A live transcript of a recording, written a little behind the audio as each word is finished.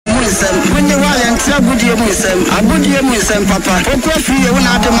Kumasifm. When you are young, Goodyemusem, a Goodyemusem, Papa, Papa Free, when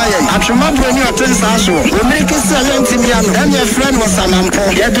I do my Atrama Brony or Twins Asso, we make a silent in Yam, then your friend was a mampo,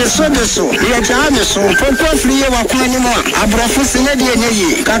 yet the so, yet Jamie so, Papa Free, or Quanimo, a Brofus in a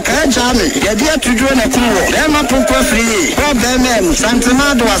DNA, Kaka Jamie, yet dear to join a crew, Emma Papa Free, Bob Bemem, Santa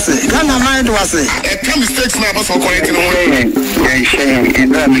Mad was it, Ghana Mind was it. A ten mistakes never so quiet in a way.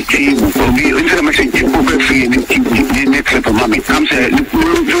 And I'm a team will be information to Papa Free and the next level, Mammy. I'm saying,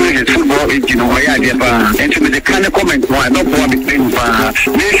 football, you know, I had and to the kind of comment why not want to play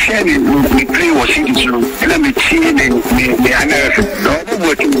they said it we play was in true and let me see and they are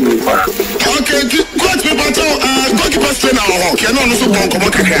working okay coach me but goalkeeper stay now can no so come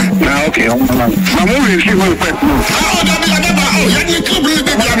now okay I'm only see one question you club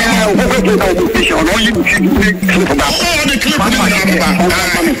really big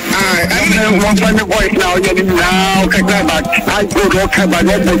one final voice now I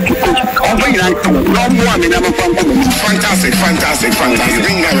fantastic.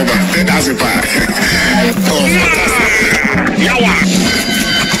 Bring that over. That's it. Oh, fantastic. Yawa.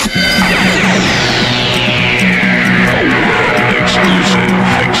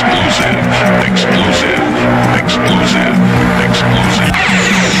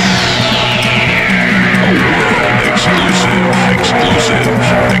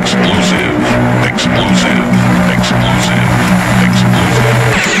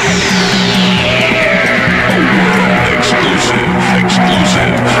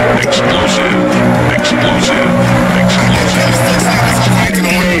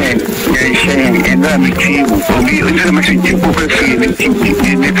 And I'm a team will be information to Papa Free and the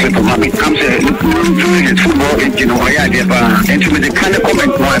next level, Mammy. I'm saying, football, you know, I had and to the kind of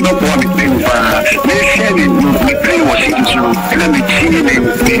comment why not want to play they said it we play was in true and I'm a team and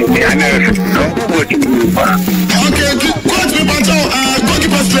they are working okay, coach me but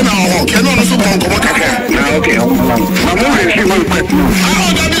goalkeeper stay now can no so come okay I'm only see one question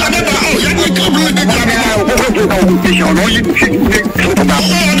you club really big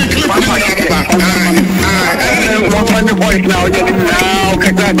one final voice now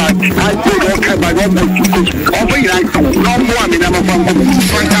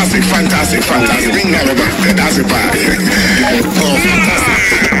fantastic. Bring that over. That's it. Oh,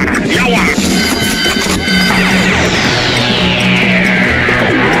 fantastic. Yawa.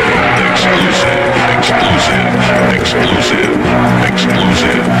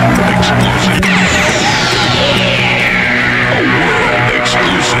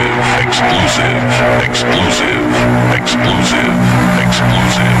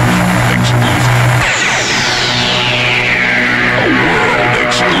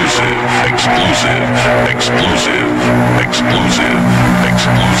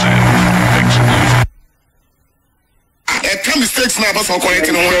 Mistakes now, but so quiet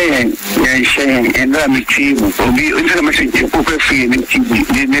in a way. And I'm a team will be information to Papa Free and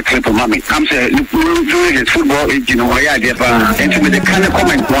the next level, Mammy. I'm saying, football, you know, I had and to the kind of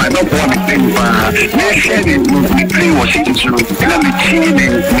comment why not want to play they said it we play was in true and I'm a team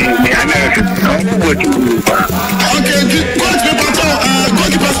and they are working okay, coach me but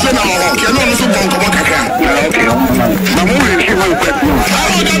goalkeeper stay now can no so come okay I'm only see one question you club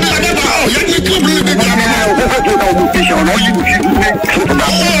really big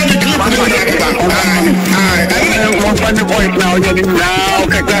one final voice now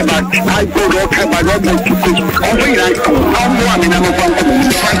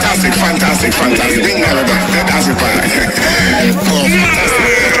fantastic. Bring that over. That's it. Oh,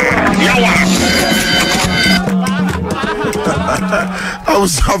 fantastic. Yawa. I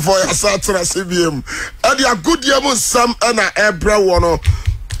was for your Saturday CBM. And your good year some and a ebra one.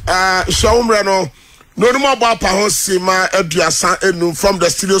 Shawmreno. No more about Pahosima Eduasa Enu from the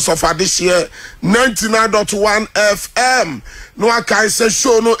studios of this year 99.1 FM. No, I can say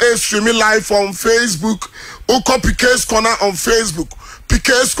show no streaming live on Facebook. Oko PK's Corner on Facebook.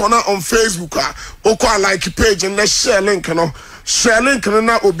 PK's Corner on Facebook. Oko like page and let's share link. Share link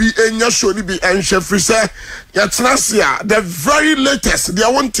na obi enya show ni bi enhwe free say yetnasia the very latest they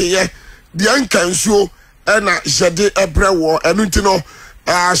want here the ankansuo na jede ebrewo enu ntino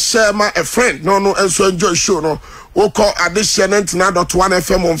share my a friend no enso enjoy show no we call addition 99.1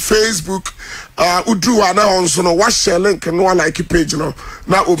 FM on Facebook udru ana onso no wa share link no like page no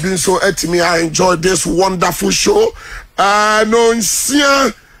na obi so etimi I enjoy this wonderful show no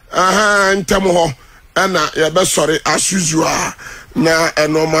nsia ntemo ho and ya be sorry as usual na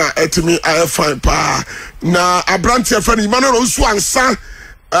enoma etimi I fine pa na abrantie friend Emmanuel Osu ansa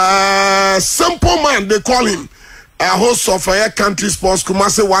simple man they call him host of Country Sports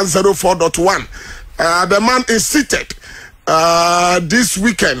Kumasifm 104.1 the man is seated this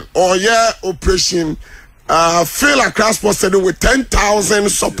weekend or operation fail across Stadium with 10,000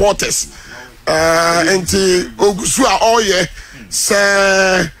 supporters. And Ogusua Oye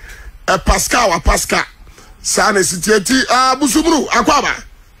say Pascal Sane City Busumuru Akwaba.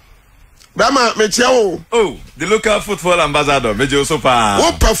 Bama Mechao. Oh, the local football ambassador, Mejo Sopa.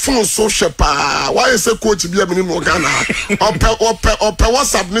 What perform so shepa? Why is a coach be a minimum Ghana? Or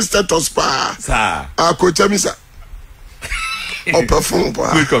WhatsApp status pa? Sir. Coach Amisa. Or perform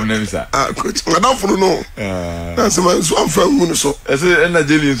pa? Quick of name, sir. Coach. I don't know. That's my one from Munuso. I say, and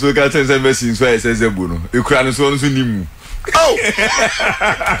Nigerian so got a message where it says a buno. You can't so soon. Oh!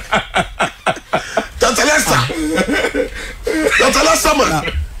 That's a Lester. That's a Lester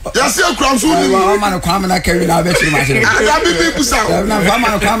man. Yes, you come soon. I'm come and I carry now. Bet you machine. I be people sound.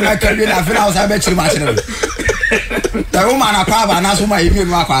 I'm come and I carry now. I bet you machine. The woman a kwaba na so my immune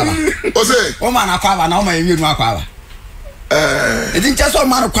wa kwaba. O say, woman a kwaba na my immune wa kwaba. It didn't just one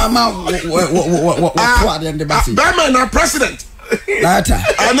man kwama what at the end of the that man a president. That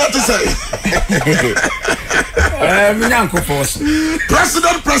I not to say.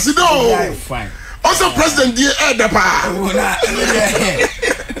 President. Fine. Also, President dear Edapa.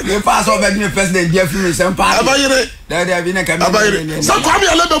 You pass over the President dear from some part. There have been a campaign. So come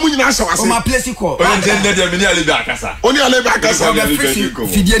here, let me know. My place you call. Only a lebacasa.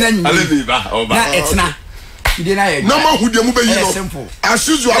 It's not. No more who you move simple. As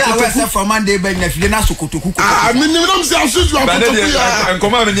usual, from Monday, but if you not so good to cook. I mean, you don't say as usual. And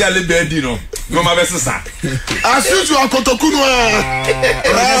come on, near Libedino. No, my best son. As usual, Kotokuno.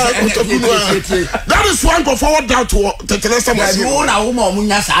 That is one go forward down to the Telesa. You own a woman,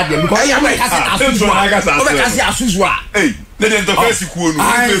 Munas Adam. Because I am as usual. Hey, let them first cool.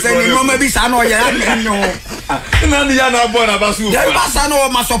 I say, no, maybe Sano. Basano,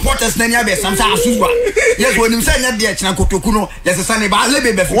 my supporters, Nanya, sometimes as usual. Yes, when you say that, Kotokuno, yes, a son about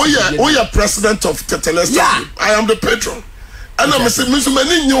Libby. We are president of Tetelesa. I am the patron. And I'm saying, Miss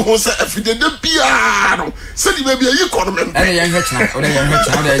Many knew who said, if you did the piano, said you may be a economy. And a young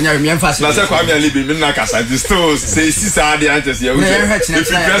emphasis. That's why I'm living in Nakasa. The stores say, Sister, the answers here.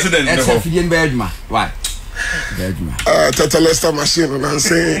 President, why? Tetelesta machine, and I'm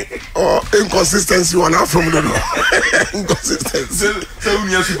saying, inconsistency one out from the inconsistency. So,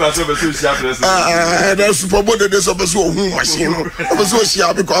 we have to pass over to Shabba. That's Super Bowl, there's a machine. Because I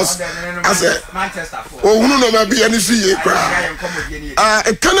said, oh, no, maybe any fee.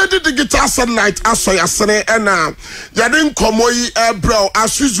 Canada, the guitar satellite, I saw yesterday, and Yadin Komoi, bro,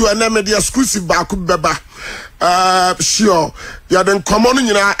 as usual, and the exclusive Baku Beba. Sure, you then come on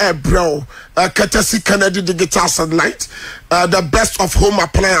in our bro. Courtesy Kennedy the guitar satellite. The best of home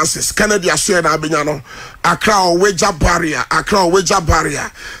appliances. Kennedy Assured Abinyano. Accra Wager Barrier.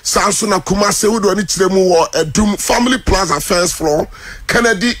 Samsung Kumase Udo Nichemu Doom Family Plaza first floor.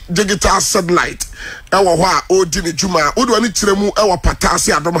 Kennedy the guitar satellite. Ewa Odini Juma Udo Nichemu Ewa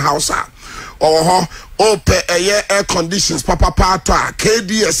Patasi Adam House. Air conditions, Papa Pata,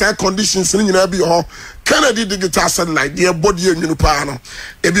 KDS air conditions in your Kennedy the guitar satellite, dear body in Unipano,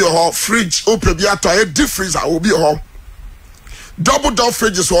 a fridge, a deep freezer, will be a double door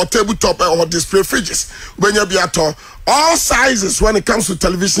fridges or tabletop or display fridges. When you be at all sizes when it comes to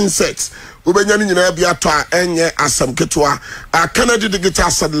television sets. Kennedy the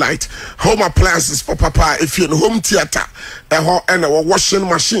guitar satellite, home appliances for Papa, if you're in home theater, and washing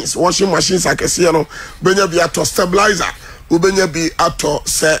machines I can see, when you be at stabilizer. Ubenya be ato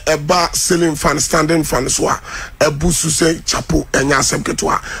se eba ceiling fan standing fan swa ebusu se chapo enya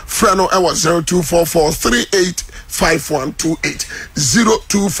semketwa freno ewa 0244385128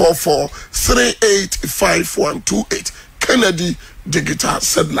 0244385128 Kennedy digital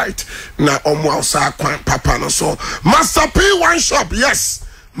satellite na omwa sa kwan papa no so Master P wine shop. Yes,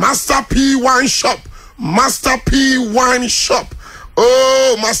 Master P wine shop.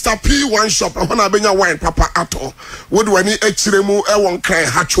 Oh, Master P wine shop. I wanna bring your wine, Papa Ato. Would when he echiremu e won cry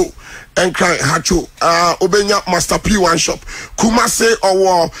hacho and cry hacho. Obenya Master P wine shop. Kumasi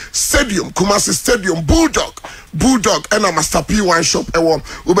or Stadium, Kumasi Stadium, Bulldog, and a Master P wine shop.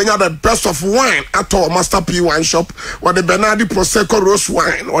 Obenya the best of wine at all. Master P wine shop. Or the Bernardi Prosecco rose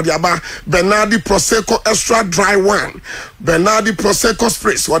wine, or the Aba Bernardi Prosecco extra dry wine, Bernardi Prosecco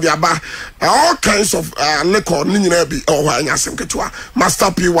spritz, or the Aba all kinds of liquor. Ninyabi or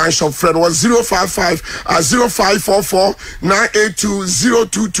Master P wine shop. Friend was 055 0544 982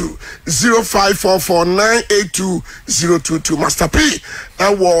 022 0544 982 022. Master P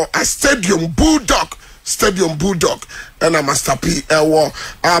a Stadium Bulldog, and a Master P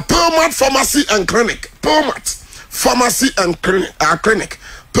Pearlmat Pharmacy and Clinic. Pearlmat Pharmacy and Clinic.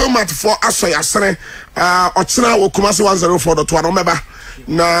 Permat for Asoyasene, Ochina Kumasi 104.1 remember.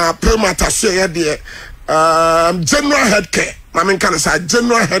 Na Permat Ashe de general head care. I mean can say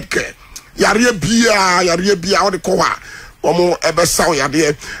general head care. Yare bia all the kowa. Omo ebesaw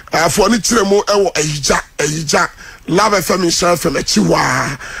yade for ni tiremu ewo ehija Love FM insurance from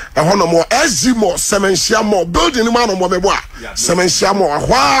Chiwa no more SG more semensia more building man no more beboa semensia more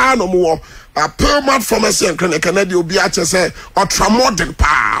hwa no more Permat pharmacy and clinic and dey obi ache say ultramodern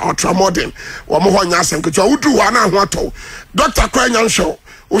ultramodern wo mo ho nya asem ketua wudu wa na ho ato Dr. Kwanyan show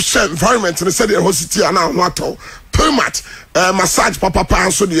o share environment and said the hospital na ho ato Permat massage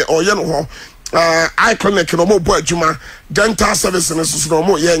papa so de oye no ho I clinic no more boy juma dental service no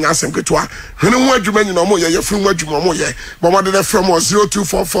more ye nya asem ketua hene ho adwuma ni no more ye free ho adwuma mo ye but what the from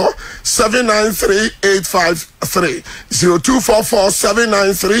 0244 793 853 0244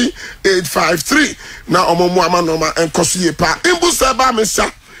 793 853 na omomu ama no ma enkoso ye pa imbus heba mixture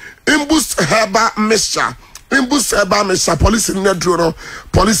Imbus eba Mr. Police in the drone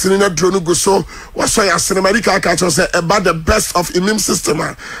go so what's why medical catcher say about the best of immune system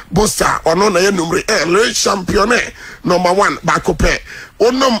booster or no na number le champion number 1 bakope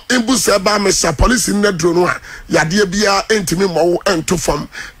onom imbus eba Mr. Police in the drone yade bia entimi mo ento fam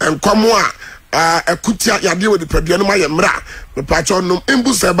enkomo ekutia yade we the peduano ma yemra me pacho nom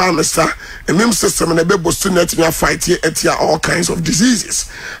imbus eba Mr. immune system na be boost net me fight here all kinds of diseases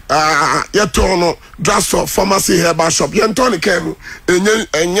yetono drugstore pharmacy herbal shop yentoni kemu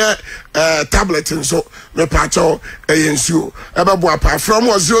enye tablet so me pacho eyensuo ebebo apa from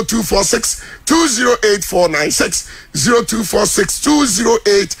 0246 208496 0246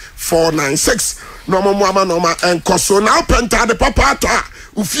 208496 no mo ama no ma enkoso na penta de papa to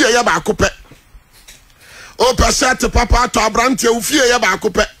ufie ye ba akopɛ o pɛsɛte papa to abrante ufie ye ba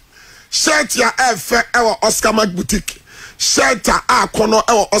akopɛ shirt ya efe ewo Oscar Mac boutique shirt a kono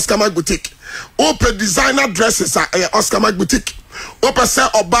ewo Oscar Mac boutique open designer dresses Oscar Mac boutique open say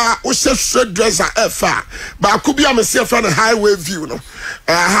oba o share dresser efa ba kubia me see friend highway view no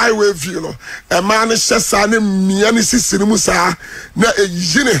man shesa ne mia ne sisini musa na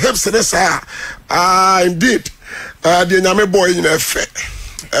eyine hips ne sa indeed the nyame boy in efe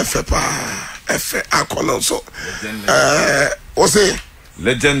akono so o say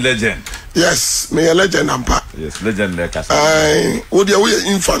legend yes me a legend ampa yes legend like wo dey we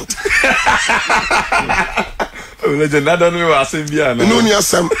infant legend I don't know what I no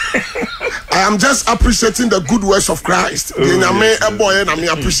I am just appreciating the good works of Christ. The nyame boy na me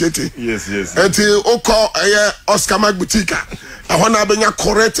appreciate it. Yes. Until oko Oscar Mac boutique. I wanna benya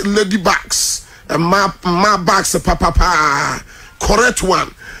correct lady bags. My bags papa correct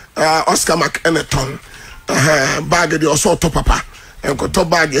one. Oscar Mac and a ton. Bag the also to papa. And ko to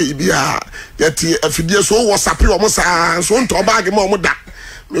bag e bia yeti afidie so WhatsApp o mo sa so to bag mo da.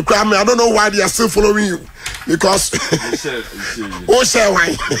 Me I don't know why they are still following you because oh share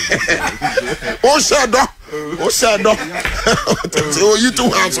why oh share do oh you too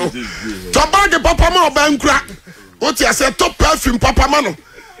handsome to bag papa ma bankra what you say top perfume papa ma no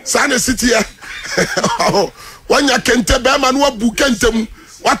sana city here when you can tell be man wa bu kentem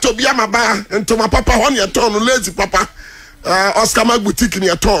what to be am ba into my papa when you turn lazy papa Oscar Mac boutique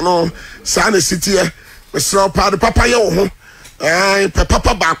ni turn no sana city here we slow papa ye wo ho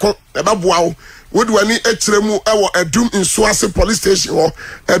papa bako eba boa wo wodu ani etremu ewo Adum Nsuase police station ho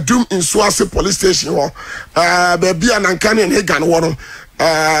Adum Nsuase police station ho be bia nanka ne Hegan wo no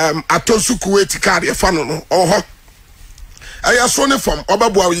atosu Kuwait card e fa no no oho aya so ne fam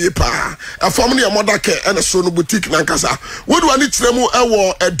obaboa wo ye pa afam ne modake ene so no boutique nankasa wodu ani tremu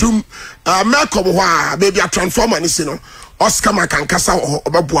ewo Adum Melcom ho a be bia transformer ni si no Oscar makankasa ho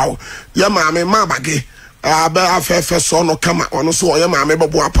obaboa wo ye maame mabage ba afefe so no kama ono so oye ma me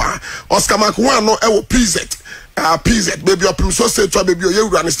bebo apa Oscar Mac one no e wo PZ baby opim so say to baby oye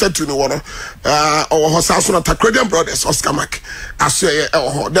wura ne statue no wono o ho sa so na Takradian Brothers Oscar Mac aso ye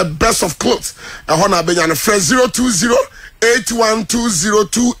the best of clothes ho na benya no fresh 020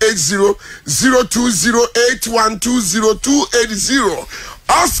 8120 0208120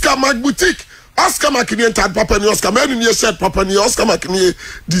 Oscar Mac boutique Oscar Mac ni entered papa ni Oscar Mac ni shirt papa ni Oscar Mac ni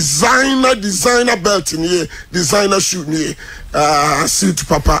designer belt ni designer shoe ni suit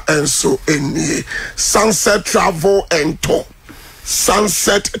papa and so any Sunset Travel and Tour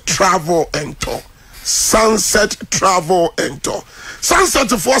Sunset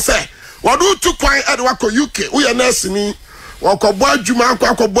for say what do to kwai edwa ko UK we nurse ni Wako adwuma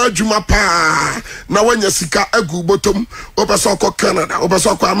akọ adwuma pa na wanya sika agu botom obeso akọ Canada obeso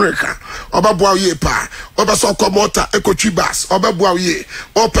akọ America obeboa ye pa obeso akọ Malta ekotwi bus obeboa ye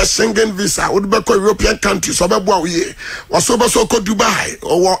ope Schengen visa odbeko European countries obeboa ye waso obeso akọ Dubai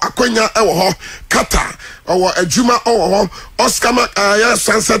owo akwanya ewo ho Qatar owo adwuma owo ho Oscar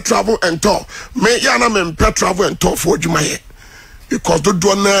Sunset Travel and Tour me ya na me travel and tour for adwuma ye because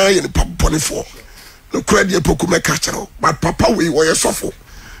do na ye ni papa for no credit epoku me kachero but papa we wo yesofo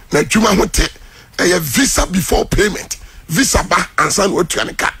na dwuma hote a visa before payment visa ba ansan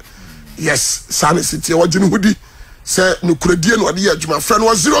otuaneka yes sane city wagene hudi say no credit no ade adwuma friend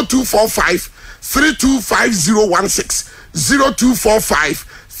was 0245 325016 0245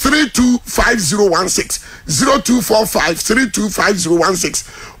 325016 0245 325016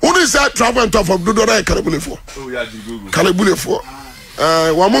 who is that travel and tour from Dodora Kalebulefo oh yeah Google Kalebulefo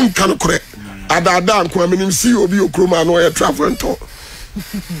wamon kan kore Adadan ko minim si obi okroma no e travel and tour.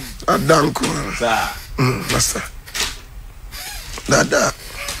 Adan ko. Master. Dada.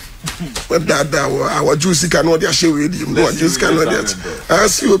 But dada our juice can no dey share with him. No juice can no dey. I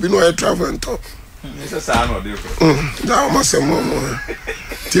see obi no e travel and tour. It's a sign of dey. Da o mase mo.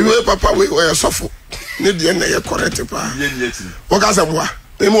 Ti we papa we suffer. Ne dey na ye correct pa. Ye nyeti. O ka se mo a.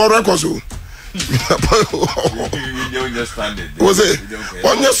 E mo record so. Was it?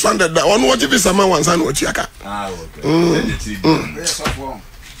 On your standard that on what if someone wants and what you got? Ah, okay.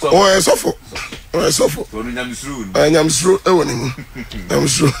 Oh, I suffer. Oh, I suffer. I am through. I'm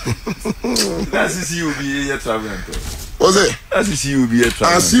through. That's you be a traveling. Was it? As you be a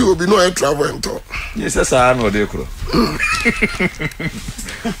traveling. As you will be no a traveling talk. Yes, that's I know they crow.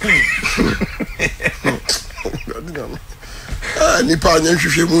 Nipa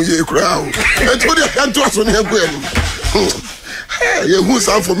nyanhwehwe mu ye kura o eto de kanto aso ne egu enu ye hu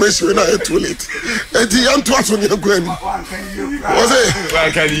some information na too late eti yanto aso ne egu enu was it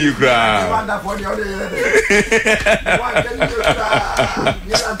why can you cry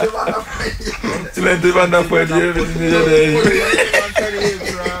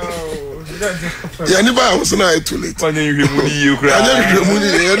yani ba ho na too late anyanhwe mu ni you cry anyanhwe mu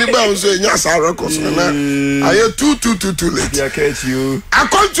ni yani ba ho so nya sa records na aye too late ya catch you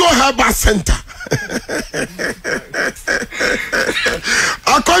Akonto Herbal Center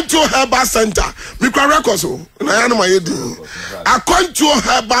Akonto Herbal Center mikwa records o na ya no ma yedi Akonto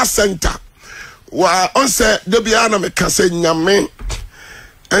Herbal Center wa on say de bia na me kase nyame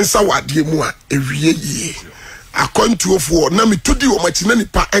ensa wade mu a ewie yie Akonto fo na metudi wo machi na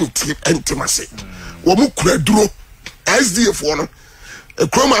nipa entimase wo mu kura duro SDF no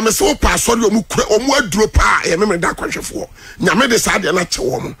Kroma me so pa sorry omu aduro pa ye me da kwahwefo nyame de sa de na che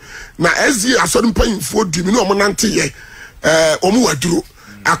wo mu na SDF asori mpanyimfo di mi no omo nante ye omu aduro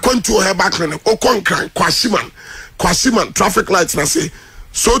Akonto Herbal Clinic okonkran kwasiman traffic lights na say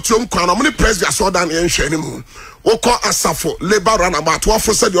so tiom kwan omo ni press via so dan ye nhwe ni mu woko asafo labor runabout wo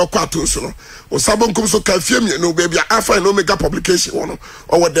fo said okọ atonso no o sabonkum so ka fie mi no baby afa no mega publication wono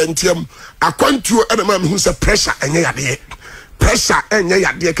o wodentiam Akonto enema me hu se pressure enye yade pressure enye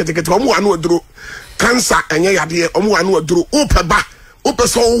yade ketekete omo anu oduro cancer enye yade omo anu oduro opeba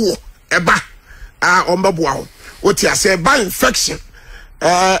opeso wo eba ombeboa ho oti ase ba infection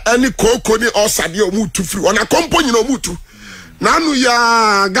any koko ni osade omo tu free ona company no mutu na anu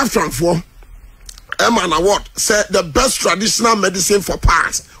ya gafranfo Eman Award said the best traditional medicine for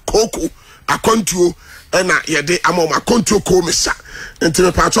parts koko Akonto ena yede amoma Akonto ko mesa enti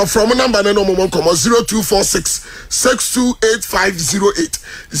me patcho from number na no mo komo 0246 628508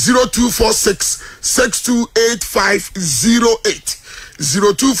 0246 628508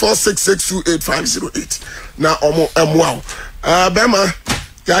 0246 628508 na omo emwa bema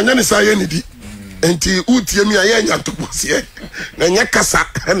ya nya ni saye ni di enti utie mi aye nya topose na nya kasa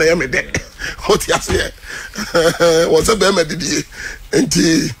na ya mede hoti ase wo se be medidi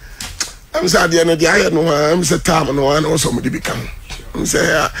enti I'm sad the end I'm say time no one also me become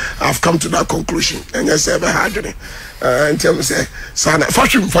say I've come to that conclusion and I say very hard and tell me say sana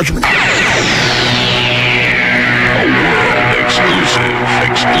fashion exclusive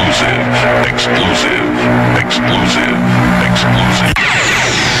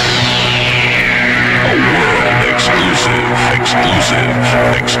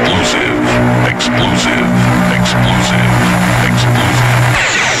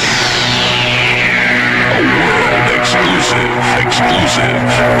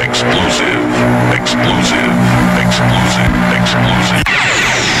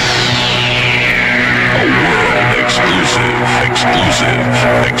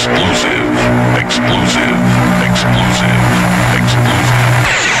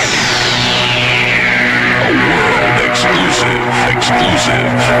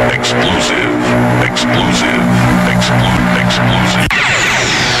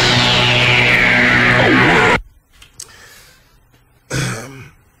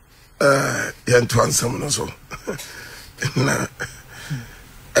yen to ansem no so na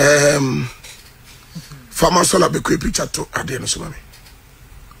Maxwell Abbey Quaye picture to ade no so mami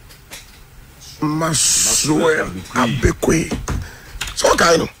Maxwell Abbey Quaye so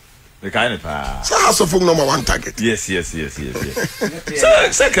kind of the kind of so house of number 1 target. Yes.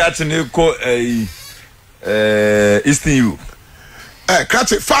 So catching ko Eastern you.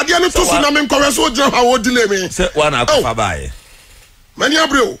 Catch it. Fadia no to so na me nkore so je ha wo delay me. Say one akofa bae. Mani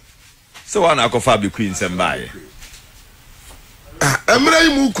abreo. So one akofa be queen sem bae. Emre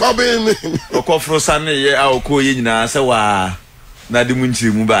mu kwa be me. Okofro sane ye akọ ye nyina se wa na de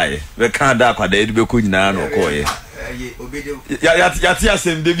munchiri mu bae. We kan da kwada e be ko nyina na okoye.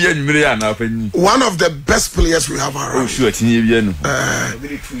 One of the best players we have around. Oh, sure,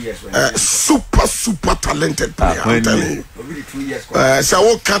 super talented player. I'm telling you. So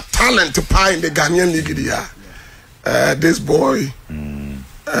what talent pie in the Ghanaian league here. This boy,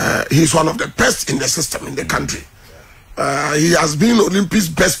 he's one of the best in the system in the country. He has been Olympics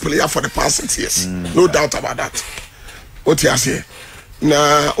best player for the past 6 years. No doubt about that. What you say?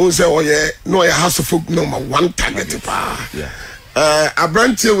 Na unse oye no ya house folk number 1 target pa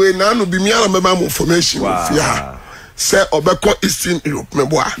abrantie we na no bi mi ala mema information fia say obeko Eastern Europe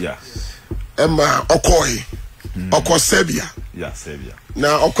meboa ema okoi oko Serbia Serbia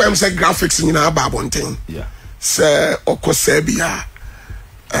na okoyem say graphics nyina ba bonten say oko Serbia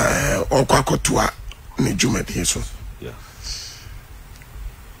oko akotoa ne jumadi so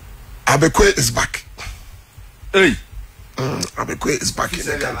Abbey Quaye is back. Hey, Abbey Quaye is back in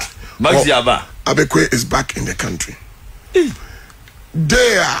the country. Abbey Quaye is back in the country.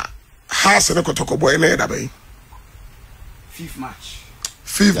 There has a kotoko boy na da bay. Fifth match.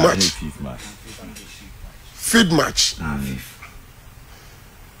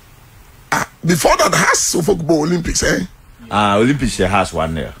 Before that has so football Olympics, eh? Olympics has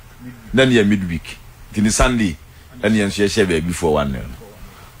 1 year. Then you midweek. Then Sunday, and you share before 1 year.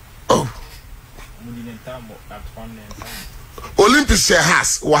 Oh. Olympics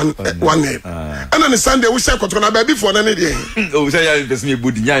has one name. And on the Sunday we say control baby for any day. Oh, say ya invest me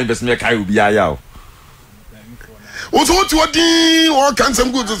budi, ya invest me kai obi ya. What you doing? Or can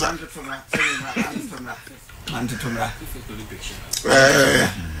some good to that?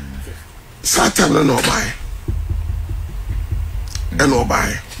 Satan no buy. And no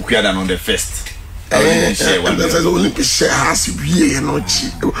buy. We are done on the first. There's Olympic share has be no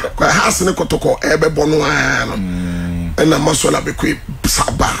cheap. Has no kotoko ebe bono and a Maxwell Abbey Quaye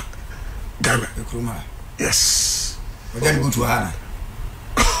Saba Ghana. Yes. We can go to Hana.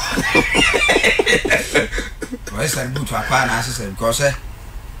 Why is that boot to a pan as I because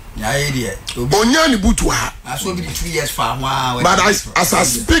idiot. Onyani Butua. I saw be 2 years for one. But as I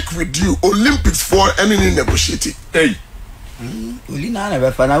speak with you, Olympics for any negotiating. Hey. Only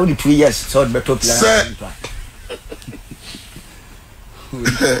never for now 2 years, so better plan.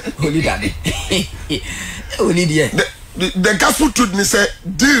 Only that. Only the gospel truth me say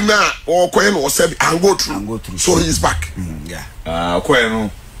deal now or Queen was said and go through. So he's back. Queen.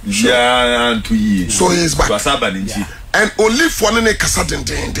 Yeah, 2 years. So he's back. And only for any kasa den.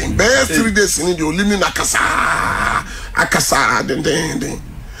 Best 3 days in the only na akasa den.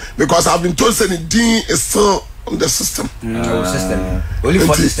 Because I've been told that the Dean is still on the system. Only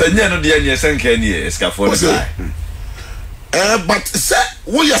for the system. But say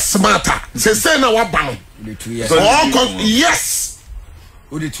we are smarter. Say now what ban? Yes.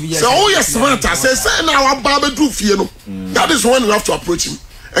 So we are smarter. Say now what ban do fear no. That is when you have to approach him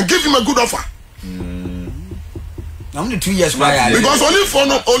and give him a good offer. Only 2 years because only for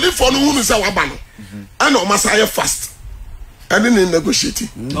no who say what ban. And no Messiah fast. And then negotiating.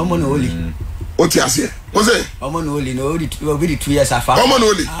 No money only. What you say? What's it? Only no, only 2 years are far. Now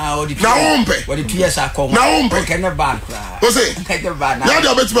umpe. What the 2 years are come. Now umpe. Can never ban. What's it? Now they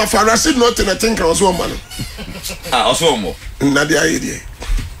are better my father. Rashid not in a think I was 1 man. Also more. Nadia idea.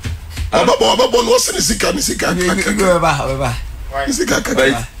 Baba no sika.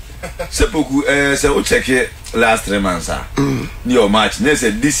 Sepoku say o check last 3 months ni o match na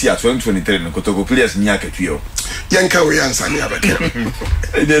say this year 2023 no kotoko players nya akatwio yanka we answer ni abeka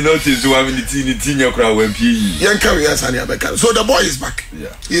they notice 1 minute ni tinya kra wampi yanka we answer ni abeka so the boy is back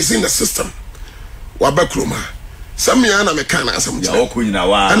he's in the system wa bakroma some yana mekana asam ya okunyina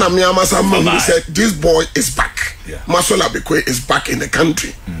wa and am yama some said this boy is back Maxwell Abbey Quaye is back in the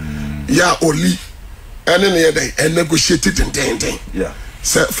country yeah only and then they negotiated and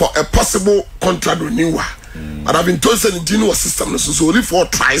say for a possible contract renewal. But I've been told that the Dino system so only 4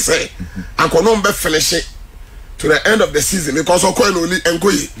 tries and can not finish it to the end of the season because of only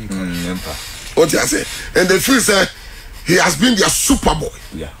Ngoyi. What you say? And they feel say he has been their super boy.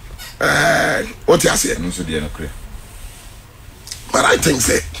 What you say? But I think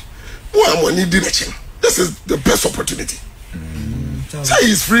say, well, when you did it, this is the best opportunity. Say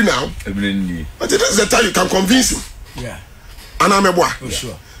he's free now. But this is the time you can convince him. Yeah. And I'm a boy. Oh,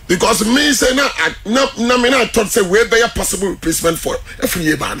 sure. Because me say I thought say where be a possible replacement for a free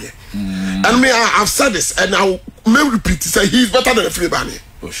year ban. And me I've said this and I may repeat say he's better than a free ban.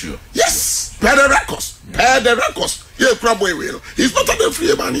 Oh sure. Yes. Per the records. Per the records. Yeah, probably will. He's better than a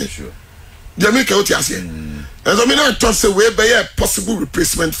free ban. Sure. You make what you say. And so me I thought say where be a possible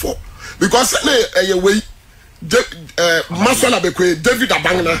replacement for. Because way Maxwell Abbey Quaye, David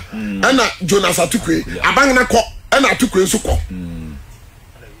Abangna, and Jonas Atukwe, Abangna ko, and Atukwe so ko.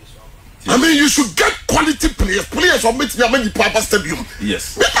 I mean, you should get quality players of meeting your many Papa Stadium.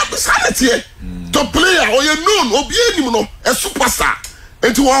 Yes. We have this here. The player or you know, or be any a superstar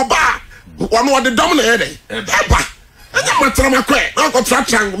into our bar. One of the dominant. Eba. And you want to now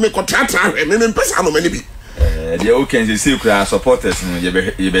contract and make contract and then person no many be. The okay say supporters you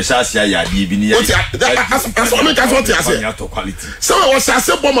be share ya bi that's what I say. So I was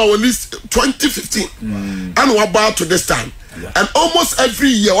say bomb our list 2015 and we're about to this time. Yeah. And almost every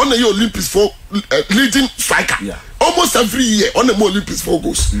year on the Olympics for leading striker. Yeah. Almost every year on the Olympics for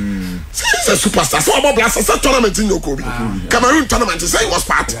goals. He's a superstar. So about Blasters tournament in Yokobi. Cameroon tournament is saying was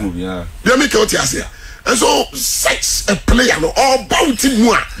part. Yeah. You make what you say. And so such a player no all about it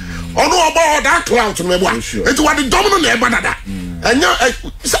more. Or no about that cloud to me. It's what the dominant never that. And now I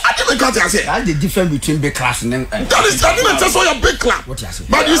didn't what I say. That's the difference between big class and that is I didn't just say a big club. What you say?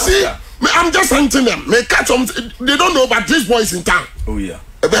 But you see, I'm just hunting them. They catch them. They don't know about this boy is in town. Oh yeah.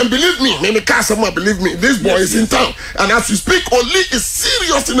 Then believe me, maybe catch someone believe me. This boy is in town, and as you speak, only is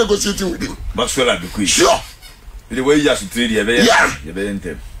seriously negotiating with him. Maxwell Abbey Quaye. Sure. The way you have to trade, yeah.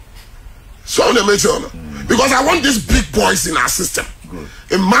 So let me tell you, because I want these big boys in our system. Good.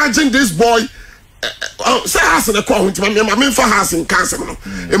 Imagine this boy. Say has in a call with my main for house in cancer.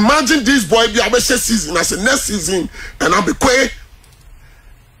 Imagine this boy be a season as a next season, and I'll be quick.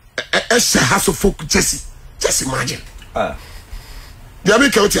 Has a folk just imagine. They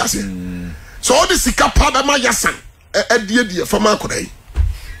make out here. So all this sika powder my yasan dear for my could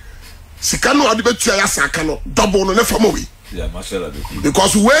Sikano adibet yasan double on the family. Yeah, Marcella.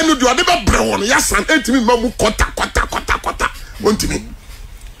 Because when you do a deba brown yasan 8 me mamu kota want me.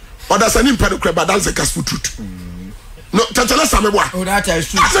 But that's an impediment crab, but that's a gospel truth. No, Tatala Samewa. Oh, that is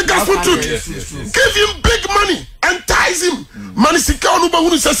true. That's a gospel truth. Give him big money, entice him. Money Sikano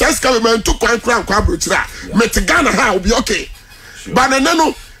who says, man, took one crown quabutra. Metigana ha will be okay. But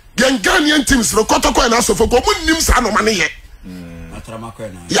no, Ghanaian teams for Kotoko and also for common names are no money yet.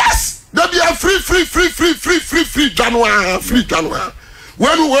 Yes, there'll be a free January.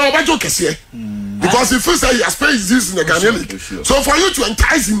 When we were about to here, because if you say he has paid this in the Ghanaian league, so for you to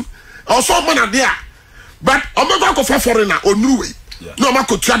entice him, also money there. But I'm not going for foreigner or new way. No, I'm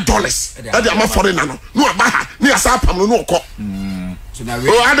going to $2. I'm a foreigner. No, I'm near Sapam, no cop.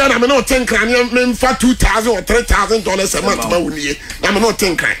 Oh, I don't know, 10 cranium for $2,000 or $3,000 a month. I'm not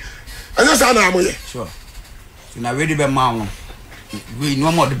 10 cranium. And that's how I'm here. Sure. So now, ready by Mount. We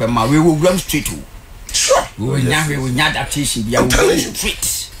no more the Mount. We will run straight to. Sure. We will not adaptation. We are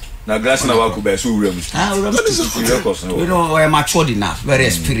straight. Now, glass and our Kuba, so rooms. You know, I'm matured enough, very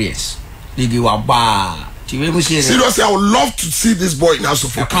experienced. They give a bar. Seriously, I would love to see this boy now. So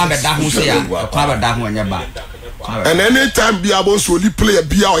for and anytime be able to only play a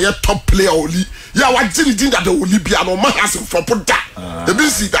beer or a top player only, yeah, what did you that the only beer no man has for put that? The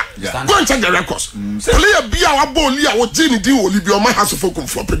see that. Go and check the records. Play a beer or bully or Jenny do only be on my house for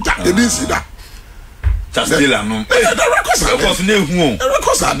put that. They didn't see that. Just still, the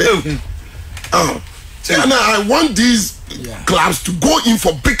records are there. Oh, and I want these clubs to go in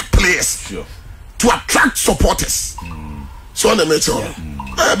for big players to attract supporters. So on the matter,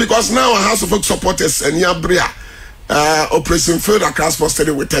 because now I have to folk supporters and Yabria. Operation Field across for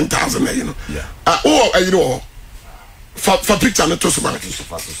study with 10,000, you know. You know, for picture and to some.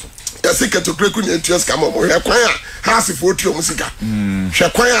 Yes, to create interest come on. We acquire house for your music. She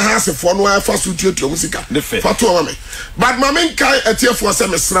acquire house for no first to your music. For 2 women. But my main guy at here for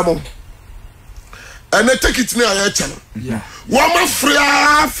some slam. And I take it near a channel. Yeah. Woman free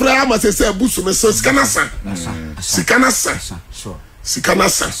must say, Busum, so Scanasa. Sicanasa. Sure.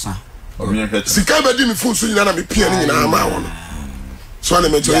 Sicanasa. Sikaba didn't fool so you know me piano in our mouth. So I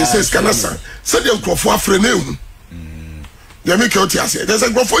mentioned he says Canasa. Said you go for a friend. They make out here. There's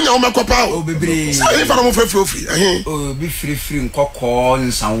a go for your Macopa. Oh, baby. If I'm free. Oh, be free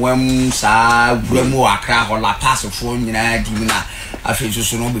cocorn, some worms, Remo, Accra, or La Pass of Phone, Dimina. I feel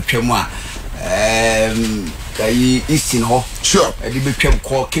so no be Pema. Eastin ho. Sure. E be twem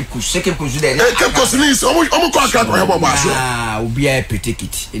ko keku second ko there. Keku snis omo ko akra ko hebo ba so. Obi a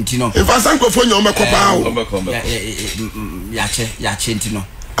petikit ntino. In fact sanko fo nyoma ko pa o. Ya che ntino.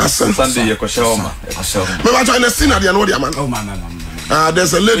 Asan Sunday ye ko shawma. Me ba join the scene at the no dia man. Oh man.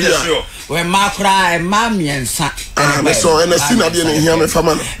 There's a lady here. When Makra and Mamiensa. So and the scene at the here me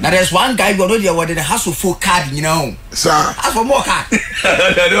fama. Now there's one guy go there what the hustle for card, you know. Sir. Ask for more card.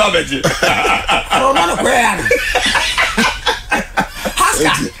 Oh man, where?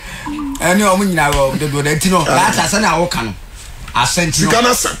 Haska. And you know the Tino. That's a son I can. Asante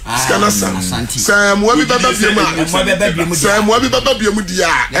Sikana san Sam we be baba biema Sam we be baba biemu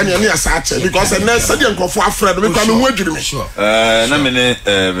dia ene ene asache because na said nkofo afred me kwa me ho adwiri me na me ne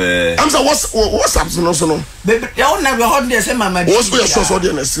am say what's up so no baby they all never hold there say mama what's your so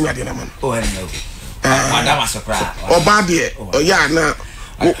there na sin ade na man oh no madam asopra oba de ya na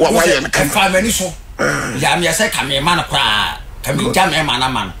wa ya kan fa mani so ya me say ka me man kwa ka me jam e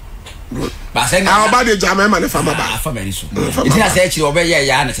man man ba say na oba de jam e man fa ba fa mani so it na say chi oba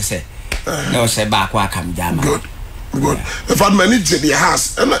ya na say na o say ba kwa kam jam good if I manage the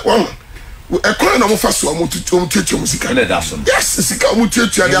house and one e kwa na mo fa so mo tutu musika na da so yes sika mo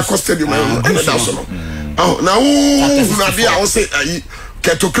tutu ya costed you man na da so oh na wo na dia o say ayi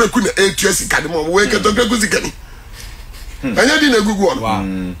ketokreku na etu sika de mo we ketokreku sika ni anya di na gugu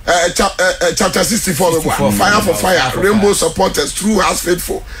on chapter 64 fire for fire rainbow supporters true house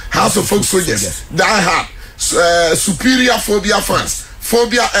faithful house of folk soldiers die hard superior phobia fans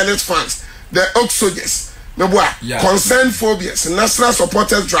phobia elite fans the oak soldiers no boy concerned phobias national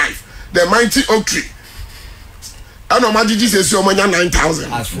supporters drive the mighty oak tree and o majiji say o manya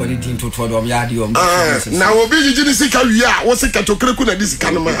 9,000 as for the team to do ya di na obi jiji ni sika wi a wo sika to kreku na di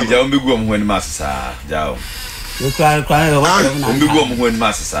sika no ma ja o mbegu om ho ni masasa ja o mbegu om ho ni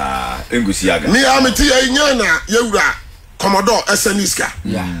masasa engusi aga ni ameti ya nyana yewura Commodore Eseniska.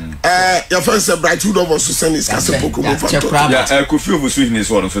 Your friend said Brightwood of us Eseniska. Se poku mo fa. Yeah, Kofi of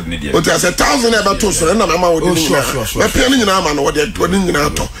Sweetness one so ni dia. O te say 1,000 ever to so na mama wo di ni. We pay ni nyina ma no wo de ni nyina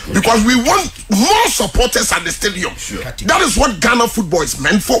to. Because we want more supporters at the stadium. That is what Ghana football is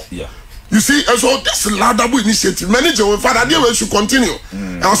meant for. Yeah. You see, and so this laudable initiative, manager, we father, we should continue.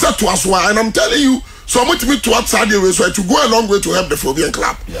 And I said to us, and I'm telling you, so much me to outside the way, so to go a long way to help the Phobian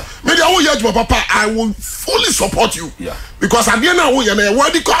club. Yeah. Maybe I will yet, Papa, I will fully support you. Yeah. Because at the end of the day, a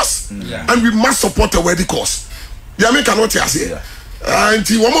worthy cause, and we must support a worthy cause. The American what you say. And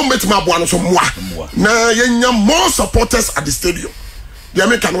he won't make my one so more. Now, you more supporters at the stadium. The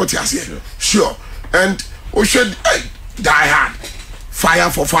American what you say. Sure. And we should die hard. Fire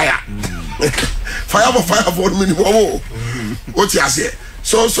for fire. Fire for fire for minimum. What you say?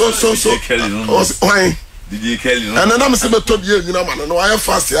 So. Why? Did you kill you? And then I'm saying, told you, you know, man, no, I have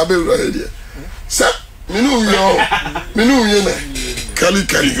fast. I'll be ready. Sir, me know you, Kelly.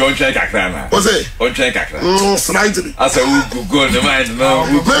 You don't check a crime. What's it? On check a crime. Slightly. I said, we go on the mind. No,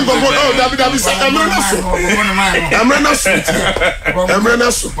 I'm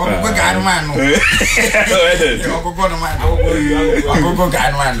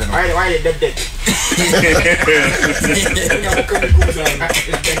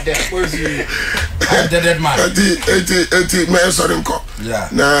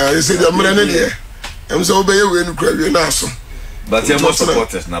but you must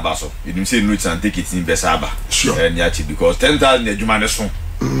support us, Nabaso. You didn't say roots and take it in Besaba. Sure. And Yachi, because 10,000 Jumaneson.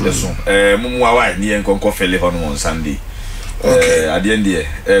 Yes, Mumwa, near and Conco Fele on Sunday. Okay, at the end,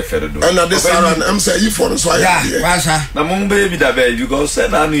 Ferdo. And at this time, I'm saying you for us. Yeah, now, Mum baby, that baby, because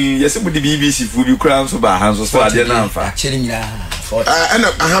yes, it would be BBC for you crowns about hands or so. I didn't know. Chilling and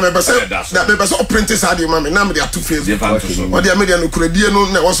I have a percent that papers all printed had your mammy. Now they are two phases. What they are made no credit, no,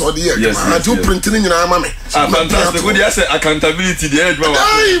 was all the year. Yes, I do printing in your mammy. Fantastic. What do you say? Accountability, the edge. I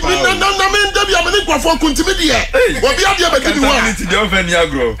mean, there be a minute for continuity. What be the accountability? The oven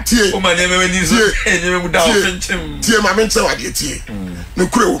Yagro. Oh, my name is here. Dear, my mentor, I get here. No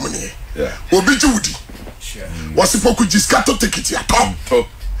crew woman here. Or be Judy. Was if I could just cut to take it here. Top.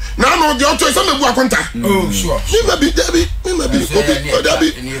 Now, no, the author is on the work on time. Oh, sure. Maybe.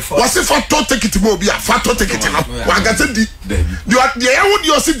 Was if I thought take it to Moby, I thought take it enough. I got it. You are the air would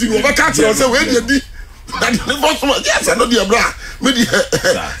you sitting over catching us away. Yes, I know the bra. Maybe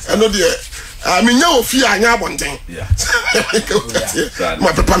I know the. I mean, no fear, I have one thing.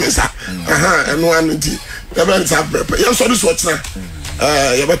 My papa is up. And one indeed. The man is up. Yes, so this what's now.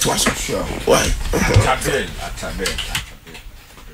 You better was sure. Why?